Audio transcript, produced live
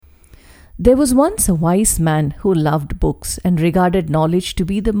There was once a wise man who loved books and regarded knowledge to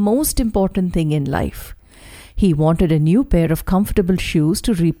be the most important thing in life. He wanted a new pair of comfortable shoes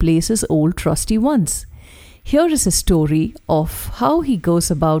to replace his old trusty ones. Here is a story of how he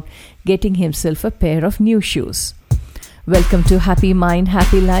goes about getting himself a pair of new shoes. Welcome to Happy Mind,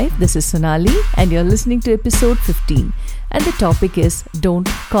 Happy Life. This is Sonali and you're listening to episode 15 and the topic is Don't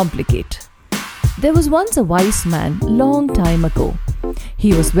Complicate. There was once a wise man long time ago.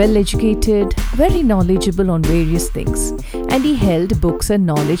 He was well educated, very knowledgeable on various things, and he held books and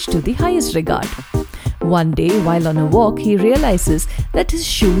knowledge to the highest regard. One day, while on a walk, he realizes that his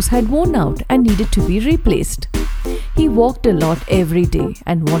shoes had worn out and needed to be replaced. He walked a lot every day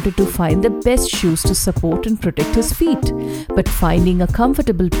and wanted to find the best shoes to support and protect his feet. But finding a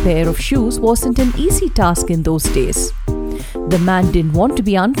comfortable pair of shoes wasn't an easy task in those days. The man didn't want to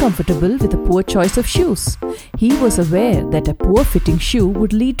be uncomfortable with a poor choice of shoes. He was aware that a poor fitting shoe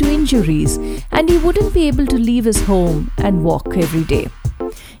would lead to injuries and he wouldn't be able to leave his home and walk every day.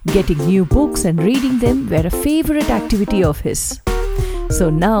 Getting new books and reading them were a favorite activity of his. So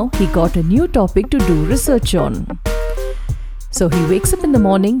now he got a new topic to do research on. So he wakes up in the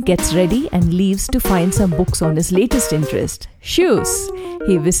morning, gets ready and leaves to find some books on his latest interest, shoes.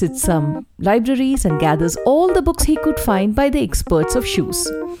 He visits some libraries and gathers all the books he could find by the experts of shoes.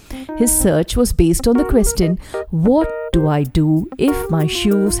 His search was based on the question, what do I do if my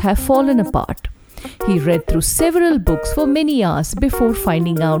shoes have fallen apart? He read through several books for many hours before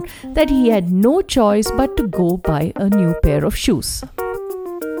finding out that he had no choice but to go buy a new pair of shoes.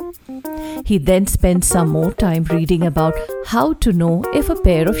 He then spent some more time reading about how to know if a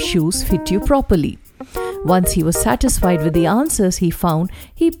pair of shoes fit you properly. Once he was satisfied with the answers he found,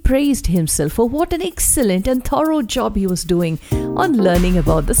 he praised himself for what an excellent and thorough job he was doing on learning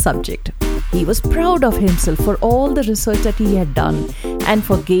about the subject. He was proud of himself for all the research that he had done and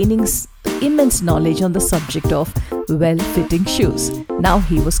for gaining immense knowledge on the subject of well-fitting shoes. Now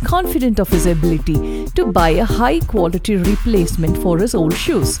he was confident of his ability to buy a high-quality replacement for his old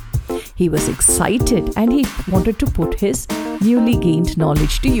shoes. He was excited and he wanted to put his newly gained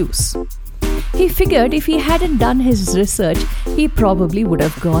knowledge to use. He figured if he hadn't done his research, he probably would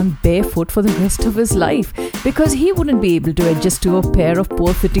have gone barefoot for the rest of his life because he wouldn't be able to adjust to a pair of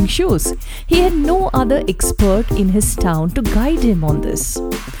poor-fitting shoes. He had no other expert in his town to guide him on this.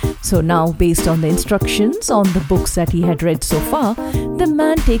 So now, based on the instructions on the books that he had read so far, the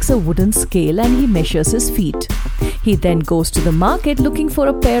man takes a wooden scale and he measures his feet. He then goes to the market looking for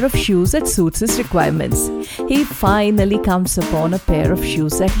a pair of shoes that suits his requirements. He finally comes upon a pair of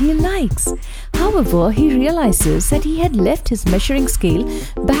shoes that he likes. However, he realizes that he had left his measuring scale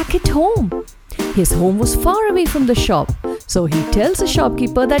back at home. His home was far away from the shop, so he tells the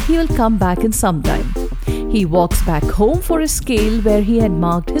shopkeeper that he will come back in some time. He walks back home for his scale where he had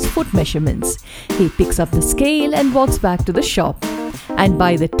marked his foot measurements. He picks up the scale and walks back to the shop. And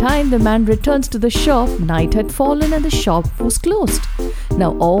by the time the man returns to the shop, night had fallen and the shop was closed.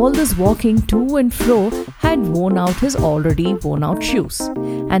 Now all this walking to and fro had worn out his already worn out shoes.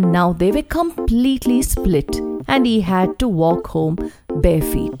 And now they were completely split and he had to walk home bare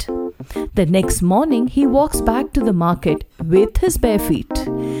feet. The next morning, he walks back to the market with his bare feet.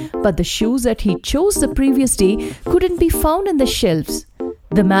 But the shoes that he chose the previous day couldn't be found in the shelves.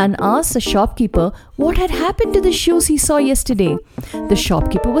 The man asked the shopkeeper what had happened to the shoes he saw yesterday. The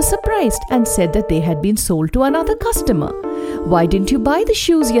shopkeeper was surprised and said that they had been sold to another customer. Why didn't you buy the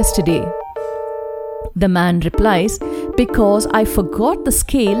shoes yesterday? The man replies, because I forgot the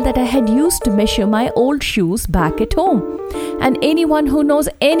scale that I had used to measure my old shoes back at home. And anyone who knows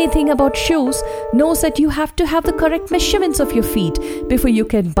anything about shoes knows that you have to have the correct measurements of your feet before you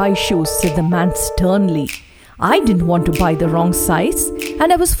can buy shoes, said the man sternly. I didn't want to buy the wrong size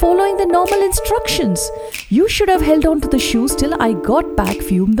and I was following the normal instructions. You should have held on to the shoes till I got back,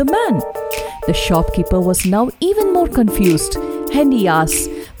 fumed the man. The shopkeeper was now even more confused and he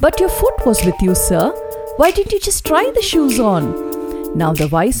asked, but your foot was with you, sir. Why didn't you just try the shoes on? Now the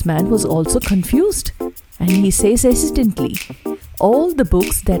wise man was also confused and he says hesitantly, all the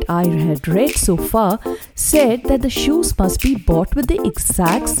books that I had read so far said that the shoes must be bought with the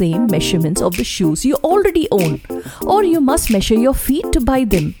exact same measurements of the shoes you already own, or you must measure your feet to buy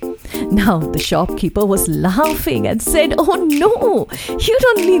them. Now the shopkeeper was laughing and said, oh no, you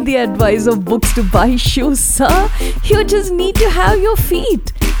don't need the advice of books to buy shoes, sir. You just need to have your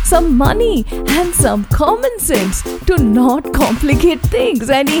feet, some money and some common sense to not complicate things.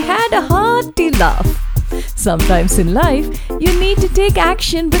 And he had a hearty laugh. Sometimes in life, you need to take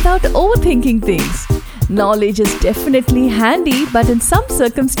action without overthinking things. Knowledge is definitely handy, but in some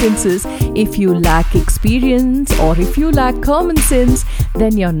circumstances, if you lack experience or if you lack common sense,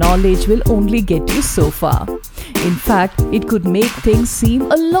 then your knowledge will only get you so far. In fact, it could make things seem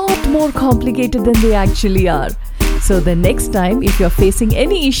a lot more complicated than they actually are. So the next time, if you're facing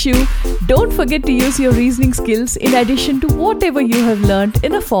any issue, don't forget to use your reasoning skills in addition to whatever you have learned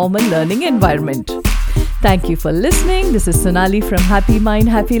in a formal learning environment. Thank you for listening. This is Sonali from Happy Mind,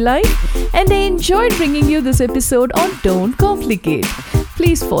 Happy Life, and I enjoyed bringing you this episode on Don't Complicate.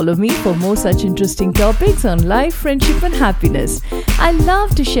 Please follow me for more such interesting topics on life, friendship, and happiness. I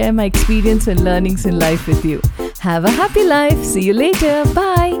love to share my experience and learnings in life with you. Have a happy life. See you later.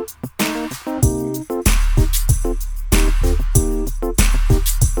 Bye.